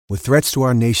With threats to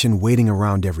our nation waiting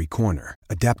around every corner,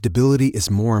 adaptability is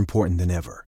more important than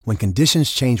ever. When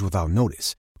conditions change without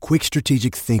notice, quick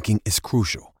strategic thinking is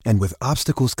crucial. And with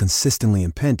obstacles consistently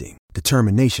impending,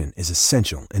 determination is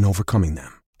essential in overcoming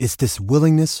them. It's this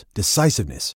willingness,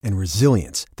 decisiveness, and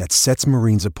resilience that sets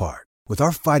Marines apart. With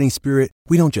our fighting spirit,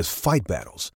 we don't just fight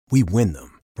battles, we win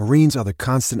them. Marines are the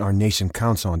constant our nation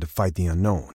counts on to fight the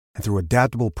unknown. And through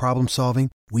adaptable problem solving,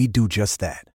 we do just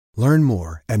that. Learn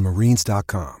more at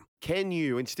marines.com. Can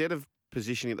you, instead of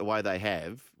positioning it the way they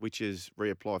have, which is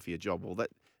reapply for your job, well, that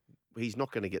he's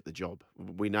not going to get the job.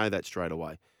 We know that straight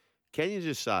away. Can you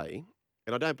just say,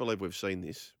 and I don't believe we've seen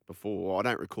this before, or I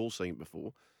don't recall seeing it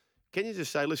before, can you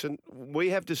just say, listen, we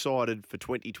have decided for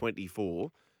 2024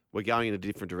 we're going in a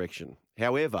different direction.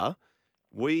 However,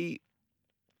 we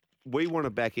want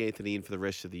to back Anthony in for the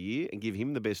rest of the year and give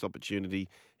him the best opportunity.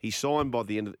 He signed by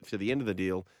the end of the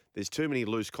deal. There's too many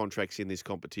loose contracts in this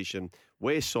competition.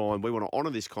 We're signed. We want to honour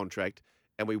this contract,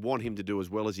 and we want him to do as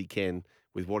well as he can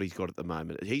with what he's got at the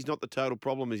moment. He's not the total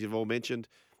problem, as you've all mentioned,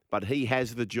 but he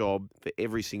has the job for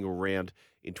every single round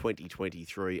in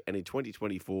 2023. And in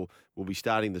 2024, we'll be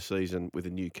starting the season with a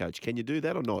new coach. Can you do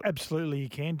that or not? Absolutely you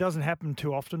can. Doesn't happen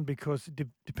too often because it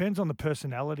depends on the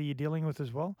personality you're dealing with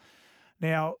as well.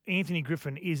 Now, Anthony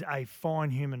Griffin is a fine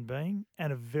human being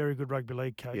and a very good rugby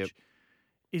league coach. Yep.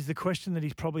 Is the question that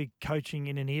he's probably coaching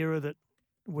in an era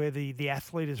where the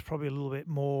athlete is probably a little bit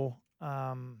more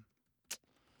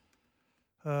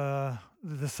the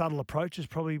subtle approach is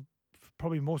probably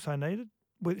more so needed,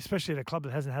 especially at a club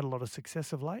that hasn't had a lot of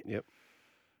success of late. Yep.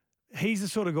 He's the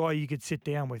sort of guy you could sit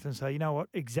down with and say, you know what,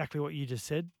 exactly what you just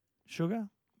said, Sugar.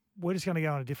 We're just going to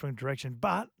go in a different direction.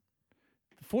 But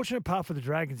the fortunate part for the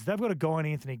Dragons, they've got a guy in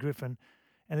Anthony Griffin,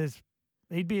 and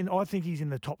I think he's in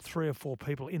the top 3 or 4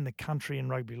 people in the country in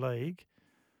rugby league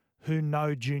who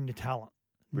know junior talent.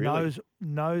 Really?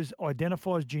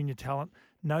 Identifies junior talent,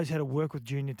 knows how to work with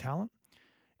junior talent.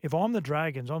 If I'm the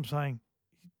Dragons, I'm saying,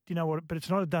 you know what, but it's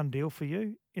not a done deal for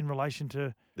you in relation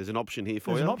to... There's an option here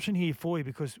for you? There's an option here for you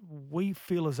because we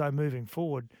feel as though moving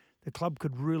forward, the club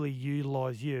could really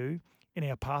utilise you in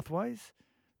our pathways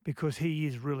because he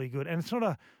is really good. And it's not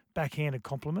a backhanded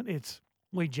compliment.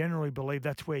 We generally believe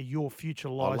that's where your future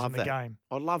lies in the game.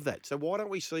 I love that. So why don't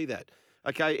we see that?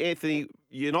 Okay, Anthony,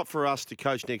 you're not for us to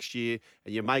coach next year,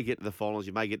 and you may get to the finals,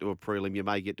 you may get to a prelim, you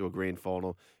may get to a grand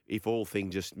final if all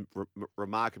things just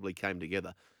remarkably came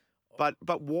together.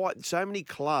 But why so many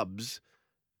clubs?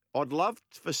 I'd love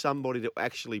for somebody to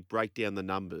actually break down the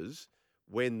numbers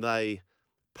when they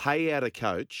pay out a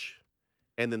coach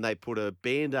and then they put a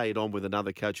Band-Aid on with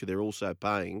another coach who they're also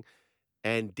paying,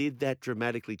 and did that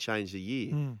dramatically change the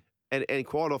year? Mm. And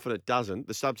quite often it doesn't.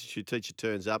 The substitute teacher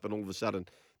turns up and all of a sudden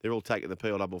they're all taking the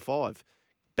PL55.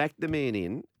 Back the man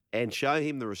in and show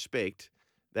him the respect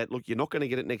that, look, you're not going to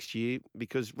get it next year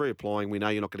because reapplying, we know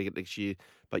you're not going to get it next year,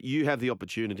 but you have the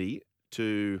opportunity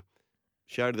to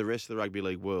show to the rest of the rugby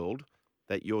league world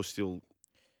that you're still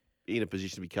in a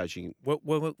position to be coaching.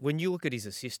 Well, when you look at his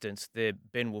assistants, they're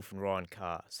Ben Wolf and Ryan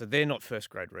Carr, so they're not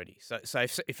first grade ready. So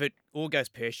if it all goes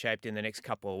pear-shaped in the next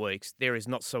couple of weeks, there is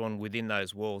not someone within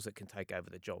those walls that can take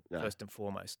over the job, first and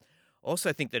foremost. I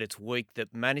also think that it's weak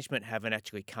that management haven't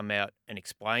actually come out and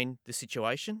explained the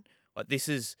situation. Like this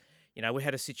is, we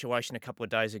had a situation a couple of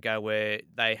days ago where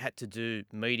they had to do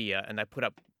media and they put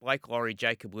up Blake Laurie,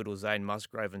 Jacob Little, Zane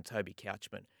Musgrove and Toby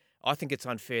Couchman. I think it's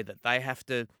unfair that they have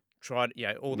to try,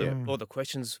 all the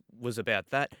questions was about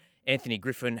that. Anthony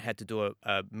Griffin had to do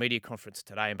a media conference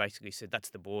today and basically said, that's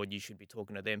the board, you should be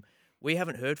talking to them. We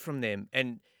haven't heard from them.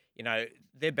 And,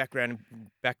 they're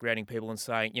backgrounding people and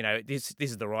saying, this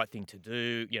is the right thing to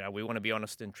do. We want to be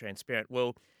honest and transparent. Well,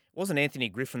 it wasn't Anthony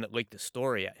Griffin that leaked the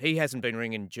story out. He hasn't been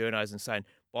ringing journos and saying,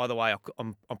 by the way,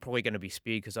 I'm probably going to be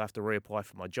speared because I have to reapply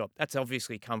for my job. That's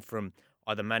obviously come from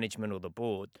either management or the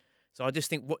board. So I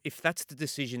just think if that's the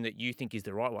decision that you think is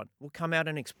the right one, we'll come out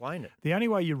and explain it. The only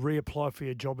way you reapply for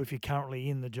your job if you're currently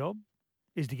in the job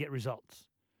is to get results.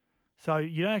 So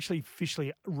you don't actually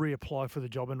officially reapply for the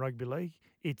job in rugby league.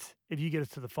 It's if you get us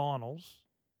to the finals.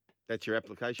 That's your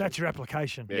application? That's your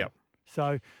application. Yeah.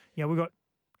 So, we've got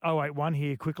 081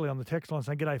 here quickly on the text line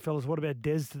saying, g'day, fellas, what about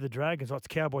Des to the Dragons? Oh, it's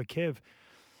Cowboy Kev.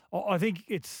 I think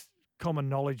it's common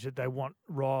knowledge that they want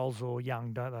Riles or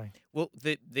Young, don't they? Well,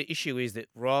 the issue is that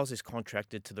Riles is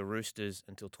contracted to the Roosters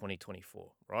until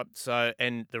 2024, right? So,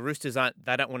 and the Roosters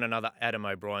they don't want another Adam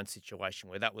O'Brien situation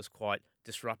where that was quite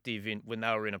disruptive when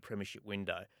they were in a premiership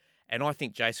window. And I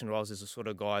think Jason Riles is the sort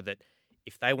of guy that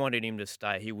if they wanted him to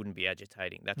stay, he wouldn't be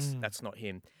agitating. That's not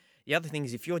him. The other thing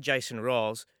is if you're Jason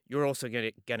Riles, you're also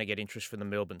going to get interest from the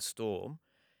Melbourne Storm.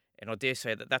 And I dare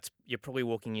say you're probably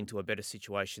walking into a better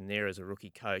situation there as a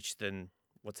rookie coach than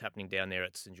what's happening down there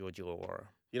at St George Illawarra.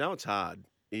 You know, it's hard.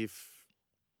 If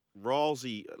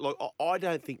Rolesy, look, I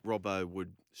don't think Robbo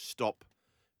would stop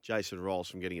Jason Rolls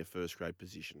from getting a first-grade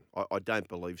position. I don't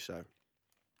believe so.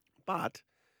 But,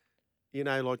 you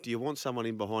know, like, do you want someone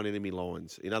in behind enemy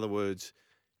lines? In other words,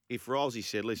 if Rolesy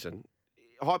said, listen,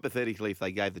 hypothetically, if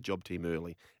they gave the job to him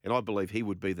early, and I believe he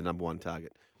would be the number one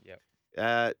target. Yep.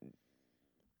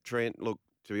 Trent, look,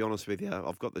 to be honest with you,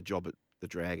 I've got the job at the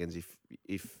Dragons.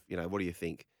 If you know, what do you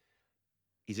think?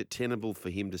 Is it tenable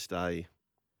for him to stay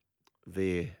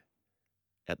there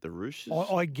at the Roosters?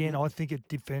 I think it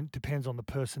depends on the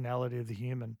personality of the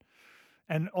human.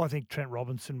 And I think Trent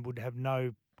Robinson would have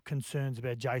no concerns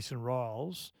about Jason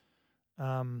Riles.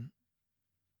 Putting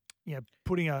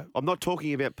a... I'm not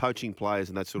talking about poaching players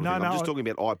and that sort of thing. I'm just talking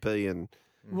about IP and...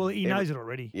 Well, he knows it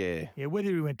already. Yeah. Yeah,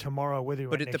 whether he went tomorrow, whether he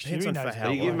went next year, he knows it. But it depends on for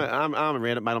how You give him long. an arm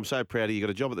around it, mate. I'm so proud of you. You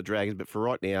got a job at the Dragons, but for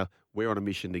right now, we're on a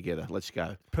mission together. Let's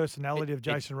go. Personality of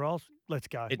Jason Riles, let's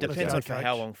go. It depends on for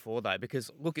how long for, though, because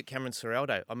look at Cameron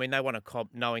Ciraldo. I mean, they won a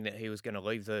comp knowing that he was going to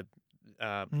leave the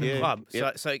club.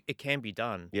 Yep. So it can be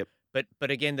done. Yep.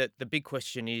 But again, the big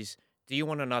question is, do you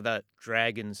want another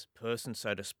Dragons person,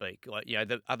 so to speak? Like, you know,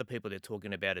 the other people they're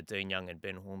talking about are Dean Young and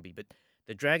Ben Hornby, but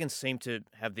the Dragons seem to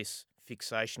have this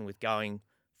fixation with going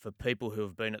for people who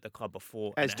have been at the club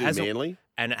before. As do Manly.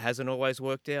 And it hasn't always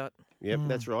worked out. Yep,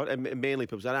 that's right. And Manly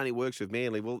people say it only works with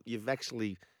Manly. Well,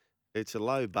 it's a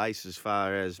low base as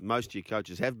far as most of your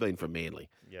coaches have been from Manly.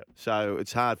 Yep. So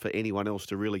it's hard for anyone else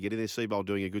to really get in there. Seabold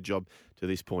doing a good job to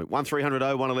this point. 1300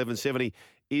 11170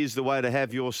 is the way to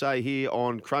have your say here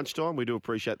on Crunch Time. We do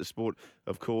appreciate the support,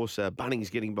 of course.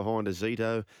 Bunnings getting behind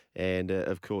Azito and,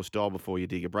 of course, Dial Before You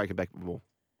Dig. A break and back with more.